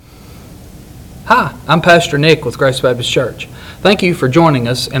Hi, I'm Pastor Nick with Grace Baptist Church. Thank you for joining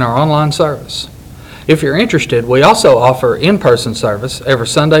us in our online service. If you're interested, we also offer in-person service every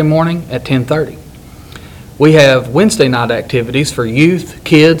Sunday morning at 10:30. We have Wednesday night activities for youth,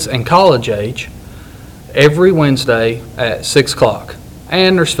 kids, and college age every Wednesday at 6 o'clock,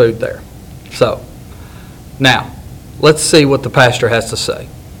 and there's food there. So, now, let's see what the pastor has to say.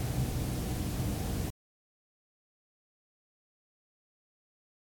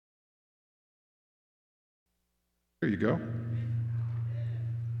 There you go.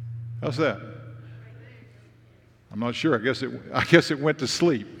 How's that? I'm not sure. I guess it went to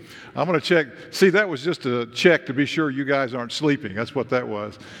sleep. I'm going to check. See, that was just a check to be sure you guys aren't sleeping. That's what that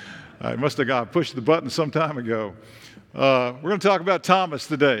was. I must have pushed the button some time ago. We're going to talk about Thomas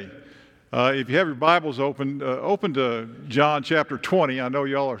today. If you have your Bibles open to John chapter 20. I know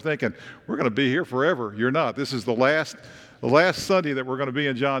y'all are thinking, we're going to be here forever. You're not. This is the last Sunday that we're going to be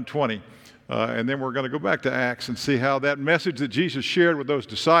in John 20. And then we're going to go back to Acts and see how that message that Jesus shared with those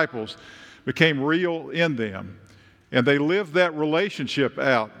disciples became real in them. And they lived that relationship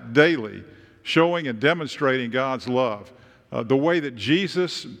out daily, showing and demonstrating God's love. The way that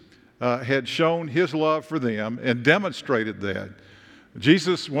Jesus had shown his love for them and demonstrated that.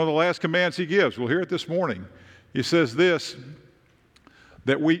 Jesus, one of the last commands he gives, we'll hear it this morning. He says this,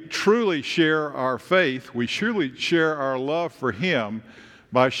 that we truly share our faith, we truly share our love for him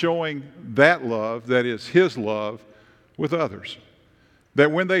by showing that love, that is his love, with others. That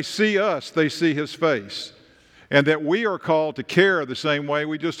when they see us, they see his face. And that we are called to care the same way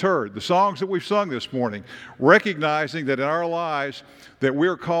we just heard. The songs that we've sung this morning, recognizing that in our lives, that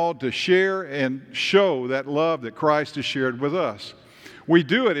we're called to share and show that love that Christ has shared with us. We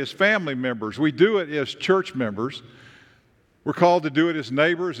do it as family members. We do it as church members. We're called to do it as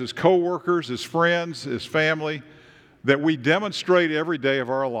neighbors, as co-workers, as friends, as family. That we demonstrate every day of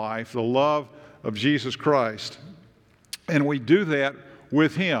our life the love of Jesus Christ. And we do that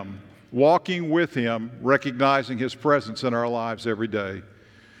with him, walking with him, recognizing his presence in our lives every day.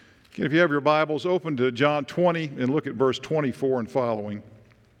 If you have your Bibles, open to John 20 and look at verse 24 and following.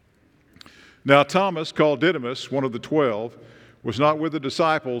 Now Thomas, called Didymus, one of the 12, was not with the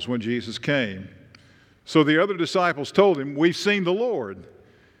disciples when Jesus came. So the other disciples told him, "We've seen the Lord."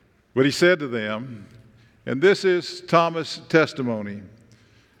 But he said to them, and this is Thomas' testimony,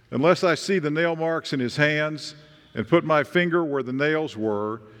 "Unless I see the nail marks in his hands, and put my finger where the nails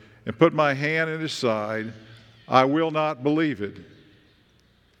were, and put my hand in his side, I will not believe it."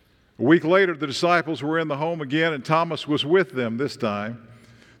 A week later, the disciples were in the home again, and Thomas was with them this time.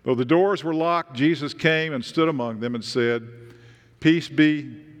 Though the doors were locked, Jesus came and stood among them and said, "Peace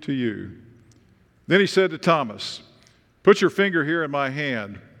be to you." Then he said to Thomas, "Put your finger here in my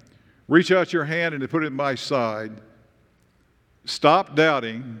hand. Reach out your hand and put it in my side. Stop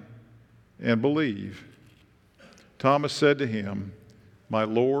doubting and believe." Thomas said to him, "My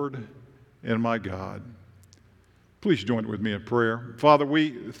Lord and my God." Please join with me in prayer. Father,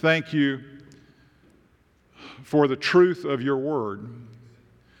 we thank you for the truth of your word.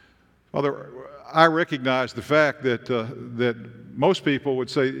 Father, I recognize the fact that most people would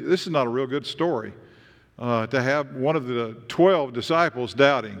say, this is not a real good story, to have one of the 12 disciples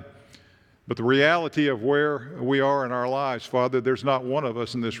doubting. But the reality of where we are in our lives, Father, there's not one of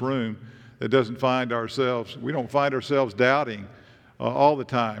us in this room that doesn't we don't find ourselves doubting all the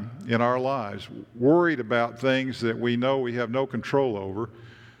time in our lives, worried about things that we know we have no control over,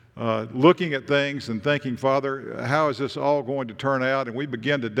 looking at things and thinking, Father, how is this all going to turn out? And we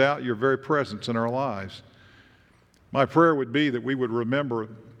begin to doubt your very presence in our lives. My prayer would be that we would remember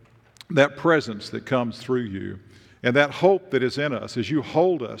that presence that comes through you and that hope that is in us as you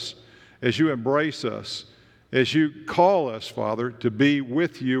hold us, as you embrace us, as you call us, Father, to be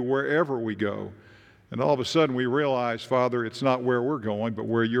with you wherever we go. And all of a sudden we realize, Father, it's not where we're going, but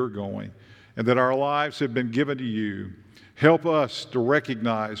where you're going, and that our lives have been given to you. Help us to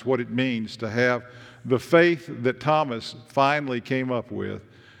recognize what it means to have the faith that Thomas finally came up with,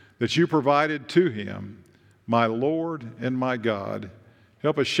 that you provided to him, my Lord and my God.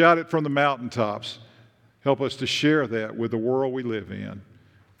 Help us shout it from the mountaintops. Help us to share that with the world we live in.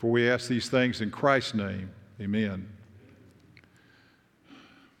 For we ask these things in Christ's name. Amen.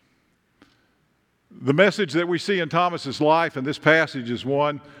 The message that we see in Thomas's life in this passage is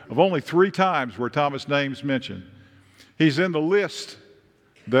one of only 3 times where Thomas' name's mentioned. He's in the list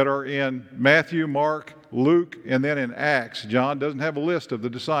that are in Matthew, Mark, Luke, and then in Acts. John doesn't have a list of the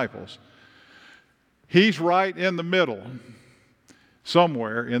disciples. He's right in the middle,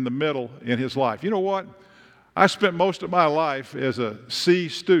 somewhere in the middle in his life. You know what? I spent most of my life as a C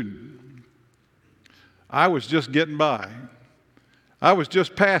student. I was just getting by. I was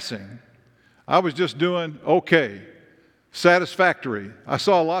just passing. I was just doing okay, satisfactory. I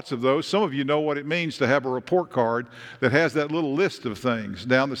saw lots of those. Some of you know what it means to have a report card that has that little list of things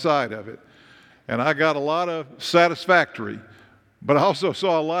down the side of it. And I got a lot of satisfactory, but I also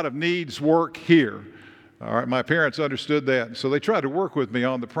saw a lot of needs work here. All right, my parents understood that, so they tried to work with me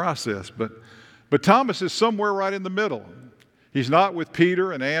on the process. But Thomas is somewhere right in the middle. He's not with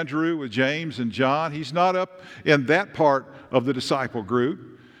Peter and Andrew, with James and John. He's not up in that part of the disciple group.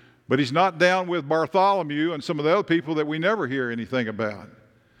 But he's not down with Bartholomew and some of the other people that we never hear anything about.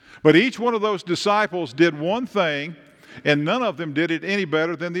 But each one of those disciples did one thing, and none of them did it any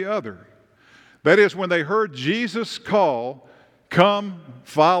better than the other. That is, when they heard Jesus call, "Come,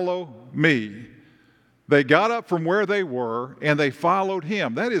 follow me," they got up from where they were and they followed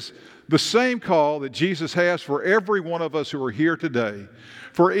him. That is the same call that Jesus has for every one of us who are here today.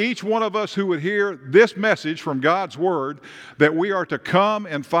 For each one of us who would hear this message from God's Word, that we are to come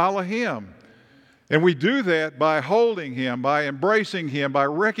and follow him. And we do that by holding him, by embracing him, by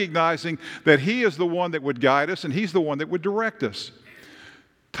recognizing that he is the one that would guide us and he's the one that would direct us.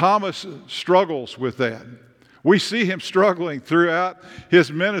 Thomas struggles with that. We see him struggling throughout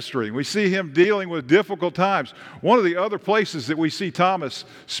his ministry. We see him dealing with difficult times. One of the other places that we see Thomas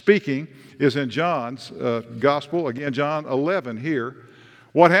speaking is in John's gospel, again, John 11 here.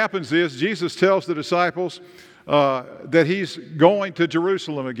 What happens is Jesus tells the disciples that he's going to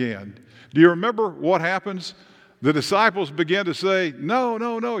Jerusalem again. Do you remember what happens? The disciples begin to say,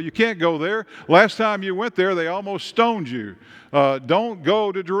 no, you can't go there. Last time you went there, they almost stoned you. Don't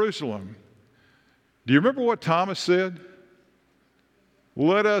go to Jerusalem. Do you remember what Thomas said?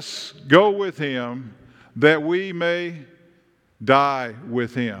 Let us go with him that we may die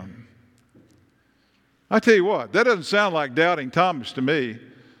with him. I tell you what, that doesn't sound like doubting Thomas to me.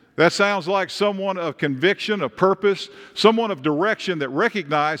 That sounds like someone of conviction, of purpose, someone of direction that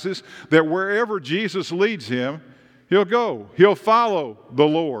recognizes that wherever Jesus leads him, he'll go. He'll follow the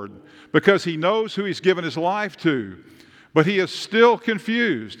Lord because he knows who he's given his life to. But he is still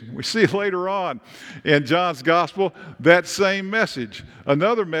confused. We see later on in John's gospel that same message,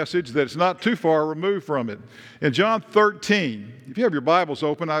 another message that's not too far removed from it. In John 13, if you have your Bibles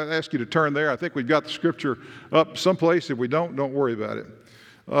open, I ask you to turn there. I think we've got the scripture up someplace. If we don't worry about it.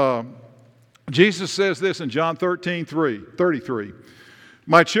 Jesus says this in John 13:33.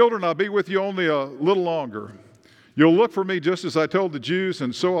 My children, I'll be with you only a little longer. You'll look for me just as I told the Jews,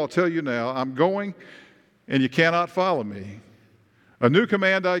 and so I'll tell you now. I'm going, and you cannot follow me. A new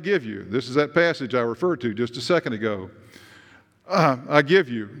command I give you. This is that passage I referred to just a second ago. I give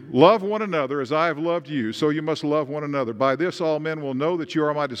you, love one another as I have loved you, so you must love one another. By this all men will know that you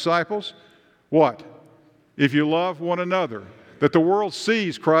are my disciples. What? If you love one another, that the world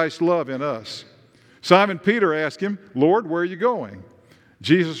sees Christ's love in us. Simon Peter asked him, Lord, where are you going?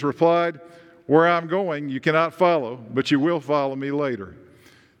 Jesus replied, where I'm going you cannot follow, but you will follow me later.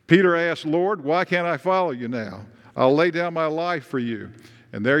 Peter asked, Lord, why can't I follow you now? I'll lay down my life for you.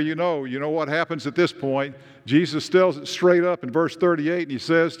 And there you know what happens at this point. Jesus tells it straight up in verse 38, and he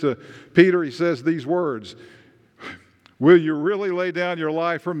says to Peter, he says these words, will you really lay down your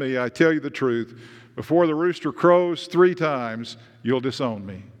life for me? I tell you the truth, before the rooster crows 3 times, you'll disown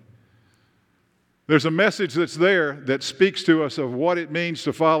me. There's a message that's there that speaks to us of what it means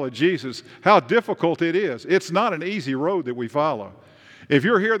to follow Jesus, how difficult it is. It's not an easy road that we follow. If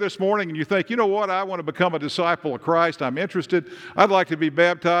you're here this morning and you think, you know what, I want to become a disciple of Christ, I'm interested, I'd like to be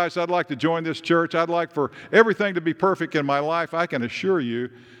baptized, I'd like to join this church, I'd like for everything to be perfect in my life, I can assure you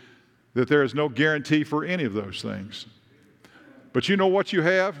that there is no guarantee for any of those things. But you know what you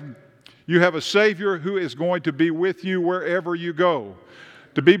have? You have a Savior who is going to be with you wherever you go,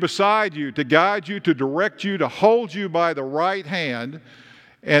 to be beside you, to guide you, to direct you, to hold you by the right hand,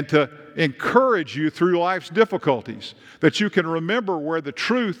 and to encourage you through life's difficulties, that you can remember where the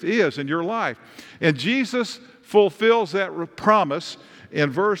truth is in your life. And Jesus fulfills that promise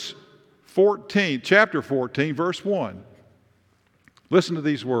in chapter 14, verse 1. Listen to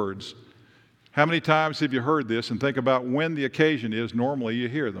these words. How many times have you heard this and think about when the occasion is? Normally you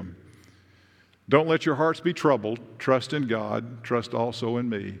hear them. Don't let your hearts be troubled. Trust in God. Trust also in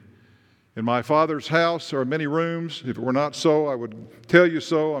me. In my Father's house are many rooms. If it were not so, I would tell you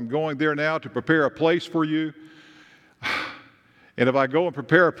so. I'm going there now to prepare a place for you. And if I go and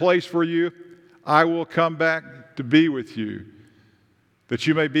prepare a place for you, I will come back to be with you, that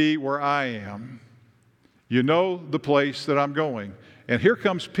you may be where I am. You know the place that I'm going. And here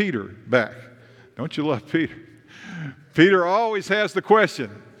comes Peter back. Don't you love Peter? Peter always has the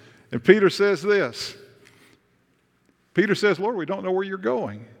question. And Peter says this. Peter says, Lord, we don't know where you're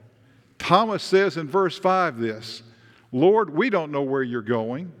going. Thomas says in verse 5 this, Lord, we don't know where you're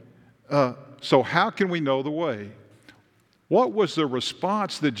going. So how can we know the way? What was the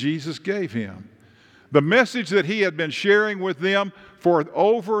response that Jesus gave him? The message that he had been sharing with them for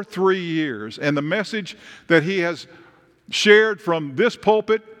over 3 years, and the message that he has shared from this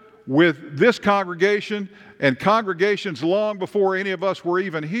pulpit with this congregation and congregations long before any of us were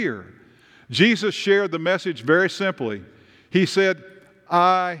even here. Jesus shared the message very simply. He said,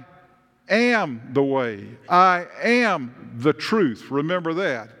 I am the way. I am the truth. Remember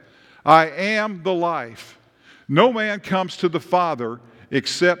that. I am the life. No man comes to the Father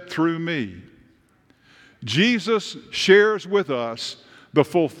except through me. Jesus shares with us the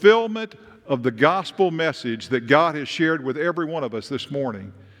fulfillment of the gospel message that God has shared with every one of us this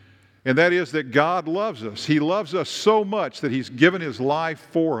morning. And that is that God loves us. He loves us so much that He's given His life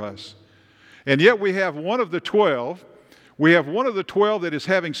for us. And yet we have one of the 12. We have one of the 12 that is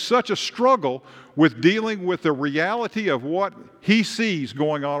having such a struggle with dealing with the reality of what he sees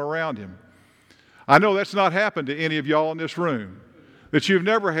going on around him. I know that's not happened to any of y'all in this room, that you've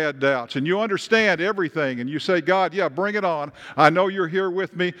never had doubts and you understand everything and you say, God, yeah, bring it on. I know you're here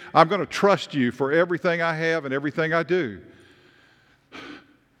with me. I'm going to trust you for everything I have and everything I do.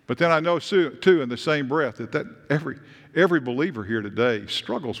 But then I know, too, in the same breath, that every believer here today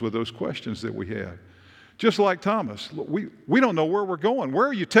struggles with those questions that we have. Just like Thomas, we don't know where we're going. Where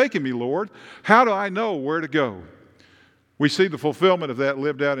are you taking me, Lord? How do I know where to go? We see the fulfillment of that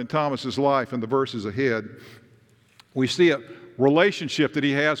lived out in Thomas's life in the verses ahead. We see a relationship that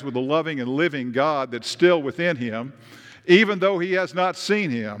he has with the loving and living God that's still within him, even though he has not seen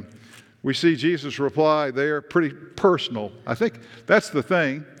him. We see Jesus' reply there, pretty personal. I think that's the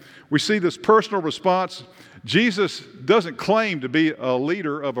thing. We see this personal response. Jesus doesn't claim to be a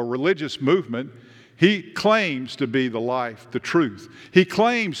leader of a religious movement. He claims to be the life, the truth. He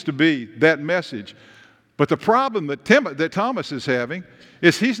claims to be that message. But the problem that Thomas is having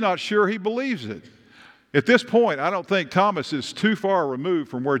is he's not sure he believes it. At this point, I don't think Thomas is too far removed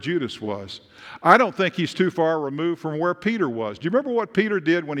from where Judas was. I don't think he's too far removed from where Peter was. Do you remember what Peter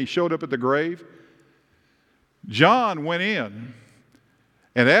did when he showed up at the grave? John went in,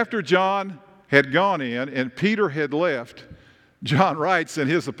 and after John had gone in and Peter had left, John writes in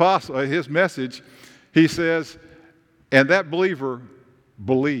his message, he says, and that believer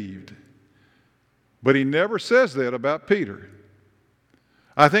believed. But he never says that about Peter.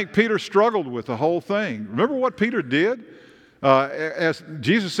 I think Peter struggled with the whole thing. Remember what Peter did? As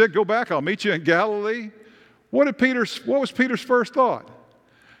Jesus said, go back, I'll meet you in Galilee. What was Peter's first thought?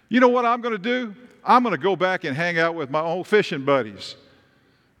 You know what I'm going to do? I'm going to go back and hang out with my old fishing buddies.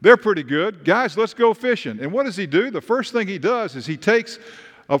 They're pretty good. Guys, let's go fishing. And what does he do? The first thing he does is he takes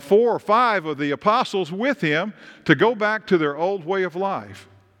 4 or 5 of the apostles with him to go back to their old way of life.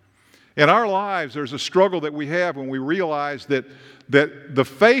 In our lives, there's a struggle that we have when we realize that the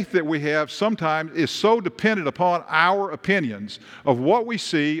faith that we have sometimes is so dependent upon our opinions of what we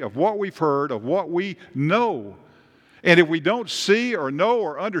see, of what we've heard, of what we know. And if we don't see or know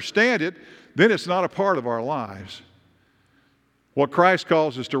or understand it, then it's not a part of our lives. What Christ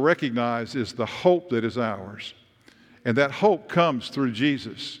calls us to recognize is the hope that is ours. And that hope comes through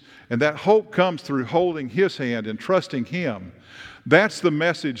Jesus. And that hope comes through holding His hand and trusting Him. That's the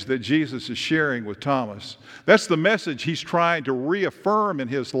message that Jesus is sharing with Thomas. That's the message He's trying to reaffirm in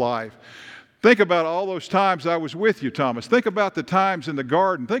his life. Think about all those times I was with you, Thomas. Think about the times in the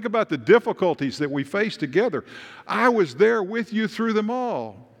garden. Think about the difficulties that we faced together. I was there with you through them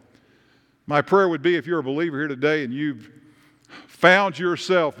all. My prayer would be, if you're a believer here today and you've found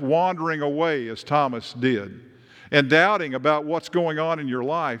yourself wandering away as Thomas did, and doubting about what's going on in your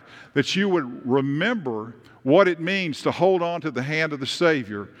life, that you would remember what it means to hold on to the hand of the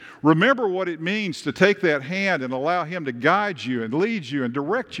Savior. Remember what it means to take that hand and allow Him to guide you and lead you and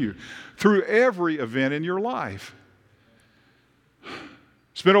direct you through every event in your life.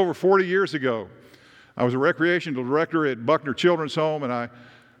 It's been over 40 years ago. I was a recreational director at Buckner Children's Home, and I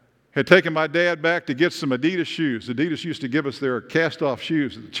had taken my dad back to get some Adidas shoes. Adidas used to give us their cast-off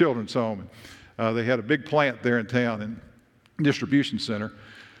shoes at the Children's Home. They had a big plant there in town and distribution center.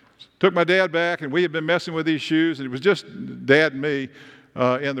 Took my dad back, and we had been messing with these shoes, and it was just Dad and me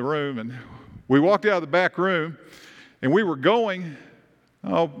in the room. And we walked out of the back room, and we were going,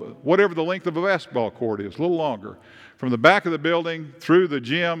 whatever the length of a basketball court is, a little longer, from the back of the building through the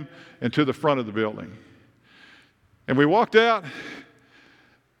gym and to the front of the building. And we walked out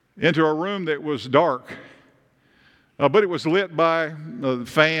into a room that was dark. But it was lit by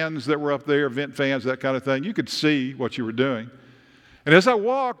fans that were up there, vent fans, that kind of thing. You could see what you were doing. And as I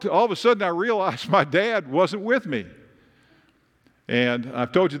walked, all of a sudden I realized my dad wasn't with me. And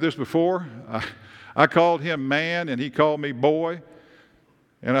I've told you this before. I called him man and he called me boy.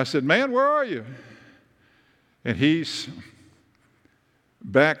 And I said, man, where are you? And he's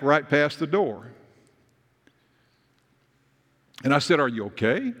back right past the door. And I said, are you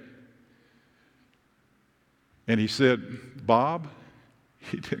okay? And he said, Bob,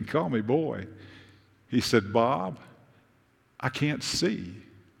 he didn't call me boy. He said, Bob, I can't see.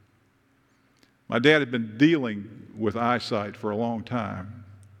 My dad had been dealing with eyesight for a long time.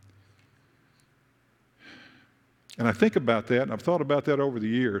 And I think about that, and I've thought about that over the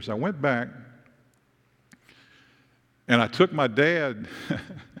years. I went back, and I took my dad,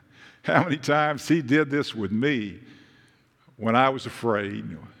 how many times he did this with me when I was afraid,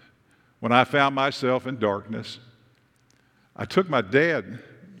 when I found myself in darkness. I took my dad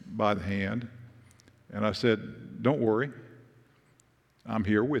by the hand, and I said, don't worry, I'm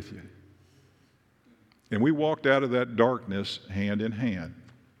here with you. And we walked out of that darkness hand in hand.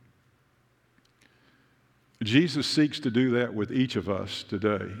 Jesus seeks to do that with each of us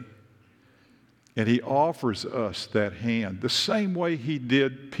today. And he offers us that hand the same way he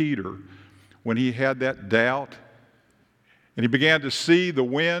did Peter when he had that doubt and he began to see the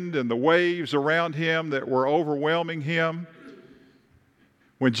wind and the waves around him that were overwhelming him.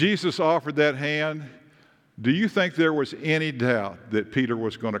 When Jesus offered that hand, do you think there was any doubt that Peter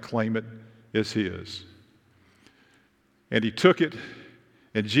was going to claim it as his? And he took it,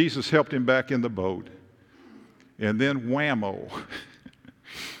 and Jesus helped him back in the boat. And then whammo.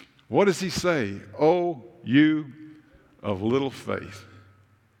 What does he say? Oh, you of little faith.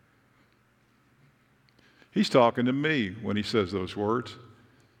 He's talking to me when he says those words.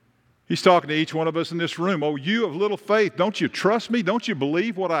 He's talking to each one of us in this room. Oh, you of little faith, don't you trust me? Don't you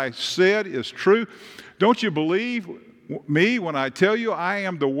believe what I said is true? Don't you believe me when I tell you I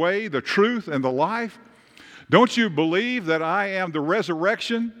am the way, the truth, and the life? Don't you believe that I am the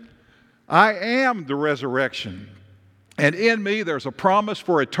resurrection? I am the resurrection. And in me there's a promise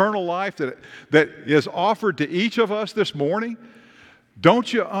for eternal life that is offered to each of us this morning.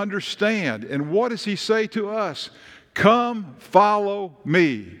 Don't you understand? And what does he say to us? Come follow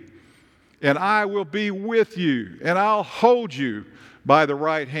me, and I will be with you, and I'll hold you by the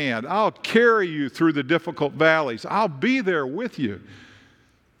right hand. I'll carry you through the difficult valleys. I'll be there with you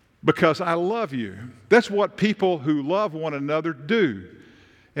because I love you. That's what people who love one another do.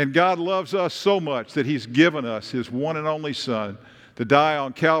 And God loves us so much that he's given us his one and only Son to die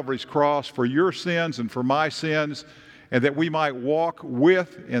on Calvary's cross for your sins and for my sins, and that we might walk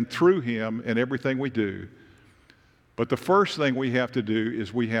with and through him in everything we do. But the first thing we have to do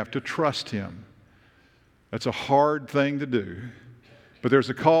is we have to trust him. That's a hard thing to do. But there's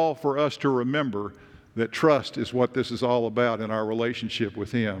a call for us to remember that trust is what this is all about in our relationship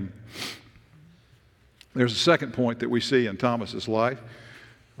with him. There's a second point that we see in Thomas's life.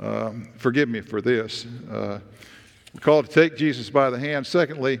 Forgive me for this. We're called to take Jesus by the hand.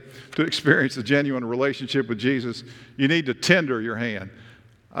 Secondly, to experience a genuine relationship with Jesus, you need to tender your hand.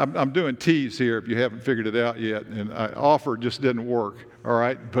 I'm doing T's here if you haven't figured it out yet, and offer just didn't work, all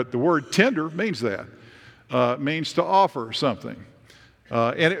right? But the word tender means that. It means to offer something.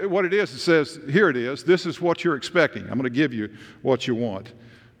 What it is, it says, here it is, this is what you're expecting. I'm going to give you what you want.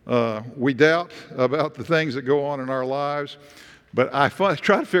 We doubt about the things that go on in our lives, but I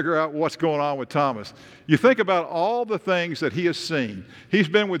try to figure out what's going on with Thomas. You think about all the things that he has seen. He's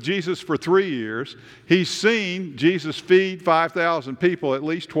been with Jesus for 3 years. He's seen Jesus feed 5,000 people at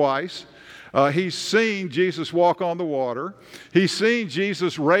least twice. He's seen Jesus walk on the water. He's seen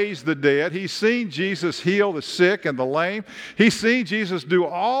Jesus raise the dead. He's seen Jesus heal the sick and the lame. He's seen Jesus do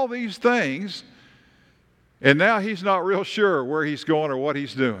all these things, and now he's not real sure where he's going or what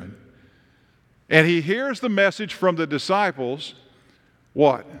he's doing. And he hears the message from the disciples.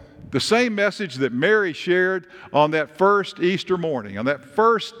 What? The same message that Mary shared on that first Easter morning, on that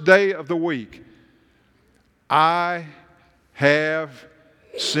first day of the week. I have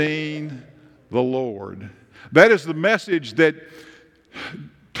seen the Lord. That is the message that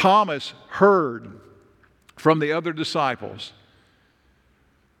Thomas heard from the other disciples.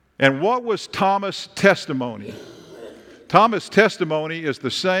 And what was Thomas' testimony? Thomas' testimony is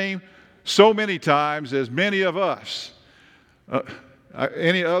the same so many times as many of us.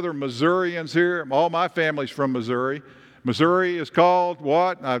 Any other Missourians here? All my family's from Missouri. Missouri is called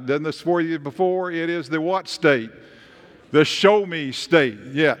what? I've done this for you before. It is the what state? The show me state.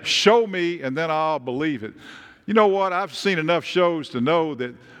 Yeah, show me and then I'll believe it. You know what? I've seen enough shows to know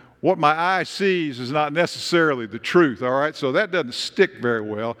that what my eye sees is not necessarily the truth, all right? So that doesn't stick very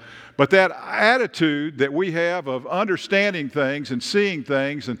well. But that attitude that we have of understanding things and seeing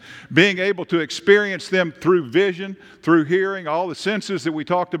things and being able to experience them through vision, through hearing, all the senses that we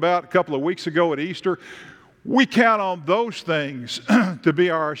talked about a couple of weeks ago at Easter, We count on those things to be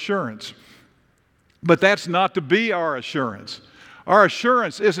our assurance. But that's not to be our assurance. Our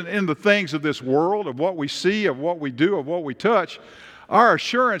assurance isn't in the things of this world, of what we see, of what we do, of what we touch. Our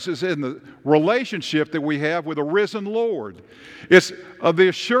assurance is in the relationship that we have with a risen Lord. It's of the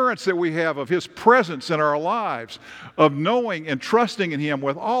assurance that we have of His presence in our lives, of knowing and trusting in Him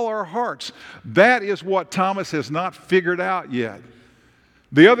with all our hearts. That is what Thomas has not figured out yet.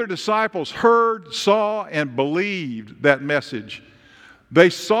 The other disciples heard, saw, and believed that message. They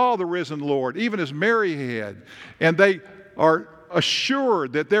saw the risen Lord, even as Mary had, and they are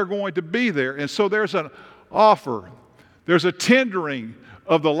assured that they're going to be there. And so there's an offer. There's a tendering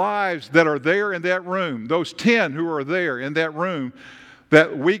of the lives that are there in that room. Those 10 who are there in that room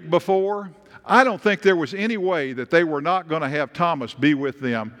that week before, I don't think there was any way that they were not going to have Thomas be with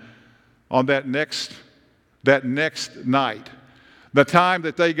them on that next night. The time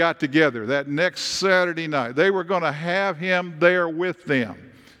that they got together, that next Saturday night, they were going to have him there with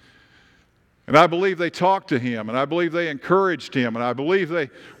them. And I believe they talked to him, and I believe they encouraged him, and I believe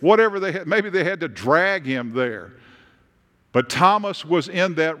maybe they had to drag him there. But Thomas was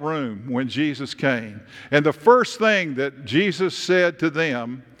in that room when Jesus came. And the first thing that Jesus said to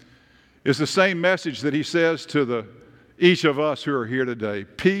them is the same message that He says to each of us who are here today.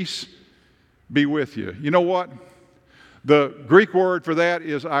 Peace be with you. You know what? The Greek word for that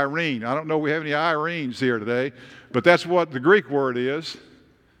is Irene. I don't know if we have any Irenes here today, but that's what the Greek word is.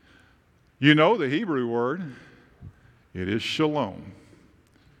 You know the Hebrew word. It is shalom.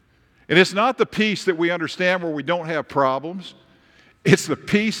 And it's not the peace that we understand where we don't have problems. It's the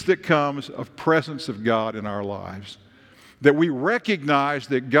peace that comes of presence of God in our lives. That we recognize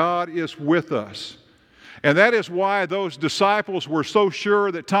that God is with us. And that is why those disciples were so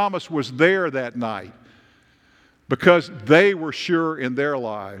sure that Thomas was there that night. Because they were sure in their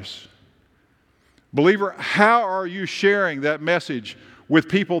lives. Believer, how are you sharing that message with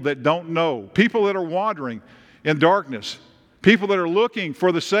people that don't know? People that are wandering in darkness. People that are looking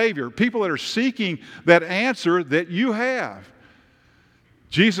for the Savior. People that are seeking that answer that you have.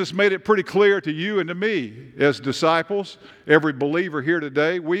 Jesus made it pretty clear to you and to me as disciples, every believer here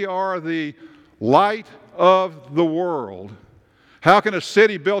today, we are the light of the world. How can a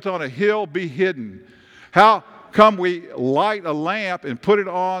city built on a hill be hidden? How come we light a lamp and put it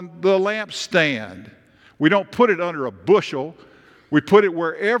on the lampstand? We don't put it under a bushel. We put it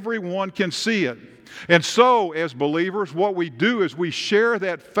where everyone can see it. And so, as believers, what we do is we share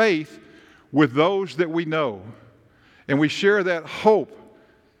that faith with those that we know. And we share that hope.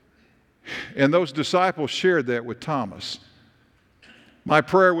 And those disciples shared that with Thomas. My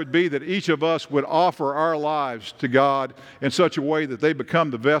prayer would be that each of us would offer our lives to God in such a way that they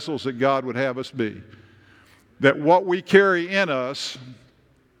become the vessels that God would have us be. That what we carry in us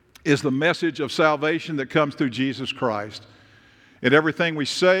is the message of salvation that comes through Jesus Christ. In everything we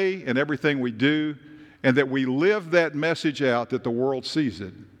say and everything we do, and that we live that message out that the world sees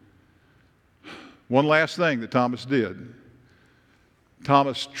it. One last thing that Thomas did.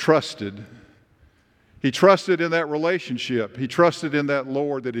 Thomas trusted. He trusted in that relationship. He trusted in that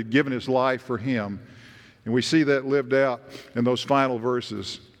Lord that had given His life for him. And we see that lived out in those final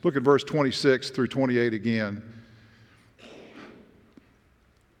verses. Look at verse 26 through 28 again.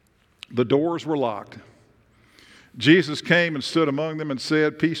 The doors were locked. Jesus came and stood among them and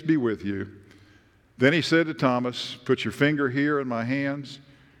said, "Peace be with you." Then He said to Thomas, "Put your finger here in my hands.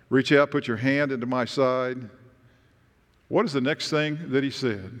 Reach out, put your hand into my side." What is the next thing that He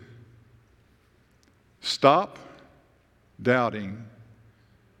said? Stop doubting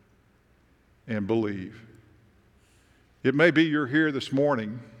and believe. It may be you're here this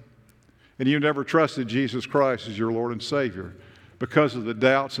morning and you never trusted Jesus Christ as your Lord and Savior because of the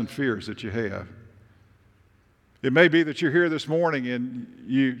doubts and fears that you have. It may be that you're here this morning and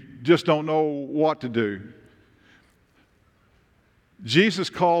you just don't know what to do. Jesus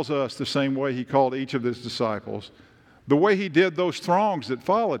calls us the same way He called each of His disciples, the way He did those throngs that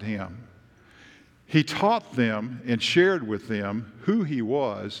followed Him. He taught them and shared with them who He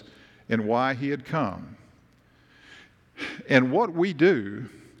was and why He had come. And what we do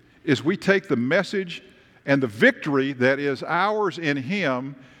is we take the message and the victory that is ours in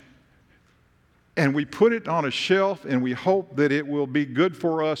Him and we put it on a shelf and we hope that it will be good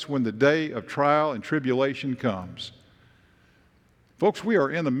for us when the day of trial and tribulation comes. Folks, we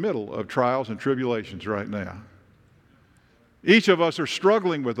are in the middle of trials and tribulations right now. Each of us are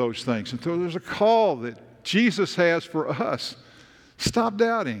struggling with those things. And so there's a call that Jesus has for us. Stop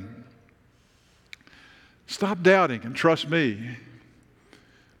doubting. Stop doubting and trust me.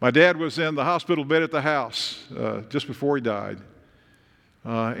 My dad was in the hospital bed at the house just before he died.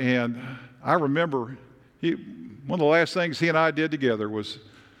 And I remember One of the last things he and I did together was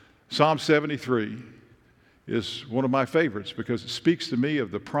Psalm 73 is one of my favorites because it speaks to me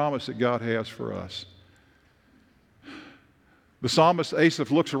of the promise that God has for us. The psalmist Asaph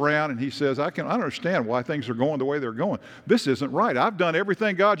looks around and he says, I don't understand why things are going the way they're going. This isn't right. I've done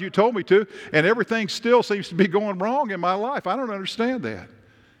everything, God, you told me to, and everything still seems to be going wrong in my life. I don't understand that.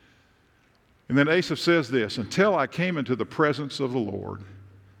 And then Asaph says this, until I came into the presence of the Lord.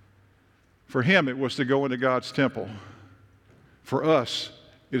 For him, it was to go into God's temple. For us,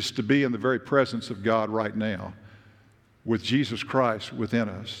 it's to be in the very presence of God right now with Jesus Christ within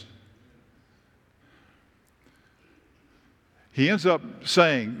us. He ends up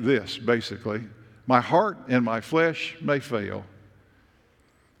saying this, basically, my heart and my flesh may fail,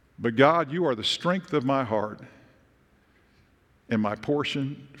 but God, you are the strength of my heart and my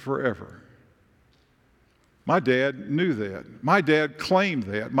portion forever. My dad knew that. My dad claimed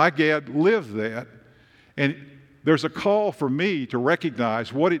that. My dad lived that. And there's a call for me to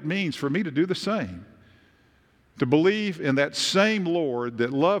recognize what it means for me to do the same. To believe in that same Lord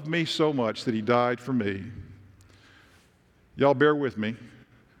that loved me so much that he died for me. Y'all bear with me.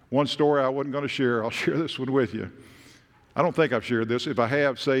 One story I wasn't going to share, I'll share this one with you. I don't think I've shared this. If I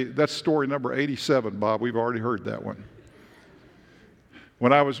have, say, that's story number 87, Bob. We've already heard that one.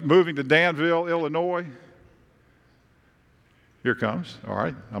 When I was moving to Danville, Illinois, here it comes. All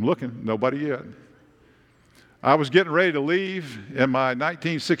right, I'm looking. Nobody yet. I was getting ready to leave in my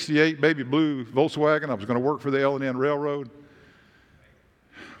 1968 baby blue Volkswagen. I was going to work for the L&N Railroad.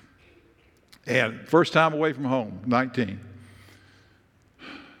 And first time away from home, 19.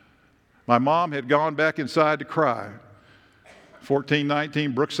 My mom had gone back inside to cry.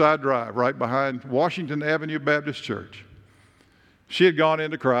 1419 Brookside Drive, right behind Washington Avenue Baptist Church. She had gone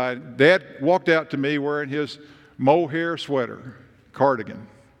in to cry. Dad walked out to me wearing his mohair sweater, cardigan,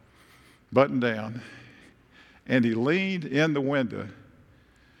 buttoned down. And he leaned in the window.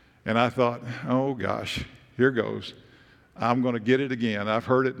 And I thought, oh gosh, here goes. I'm going to get it again. I've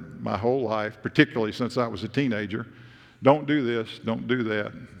heard it my whole life, particularly since I was a teenager. Don't do this, don't do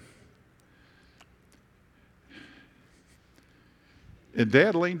that. And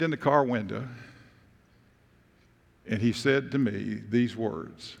Dad leaned in the car window and he said to me these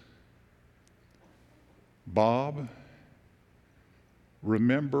words, Bob,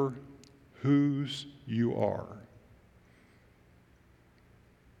 remember whose you are.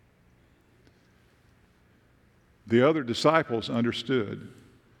 The other disciples understood.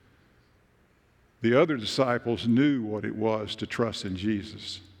 The other disciples knew what it was to trust in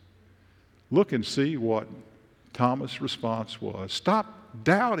Jesus. Look and see what Thomas' response was. Stop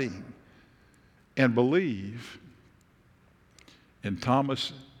doubting and believe. And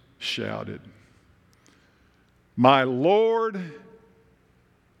Thomas shouted, my Lord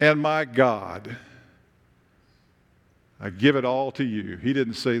and my God, I give it all to you. He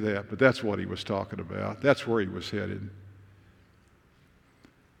didn't say that, but that's what he was talking about. That's where he was headed.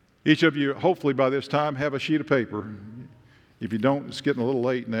 Each of you, hopefully by this time, have a sheet of paper. If you don't, it's getting a little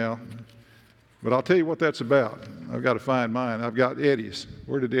late now. But I'll tell you what that's about. I've got to find mine. I've got Eddie's.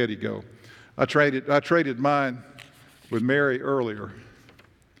 Where did Eddie go? I traded mine with Mary earlier.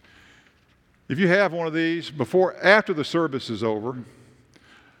 If you have one of these, after the service is over,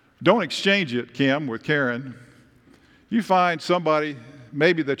 don't exchange it, Kim, with Karen. You find somebody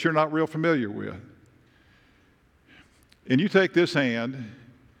maybe that you're not real familiar with. And you take this hand,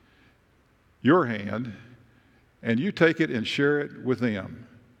 your hand, and you take it and share it with them.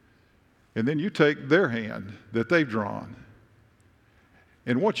 And then you take their hand that they've drawn.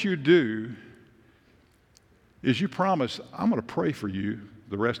 And what you do is you promise, I'm going to pray for you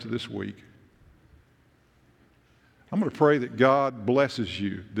the rest of this week. I'm going to pray that God blesses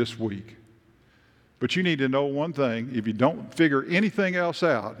you this week. But you need to know one thing. If you don't figure anything else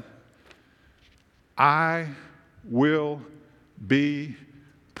out, I will be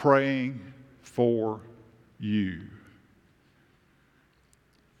praying for you.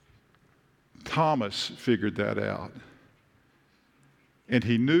 Thomas figured that out. And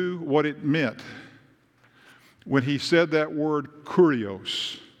he knew what it meant when he said that word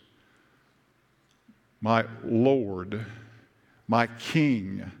kurios, my Lord, my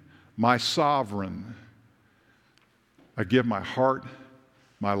King, my sovereign. I give my heart,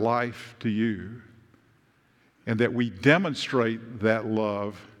 my life to you. And that we demonstrate that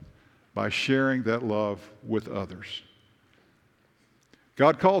love by sharing that love with others.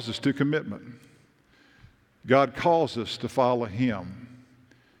 God calls us to commitment. God calls us to follow Him.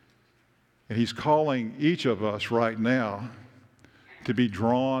 And He's calling each of us right now to be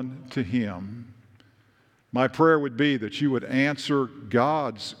drawn to Him. My prayer would be that you would answer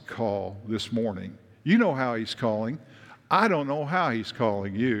God's call this morning You know how He's calling. I don't know how He's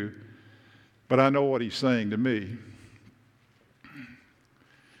calling you, but I know what He's saying to me.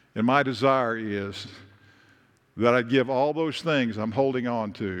 And my desire is that I give all those things I'm holding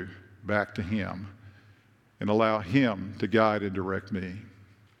on to back to Him and allow Him to guide and direct me.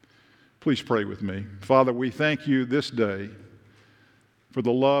 Please pray with me. Father, we thank You this day for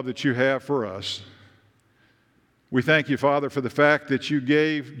the love that You have for us. We thank You, Father, for the fact that You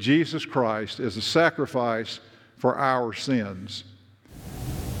gave Jesus Christ as a sacrifice for our sins.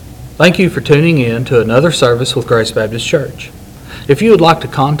 Thank you for tuning in to another service with Grace Baptist Church. If you would like to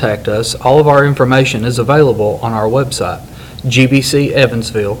contact us, all of our information is available on our website,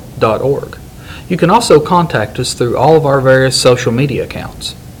 gbcevansville.org. You can also contact us through all of our various social media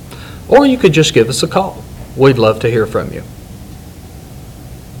accounts. Or you could just give us a call. We'd love to hear from you.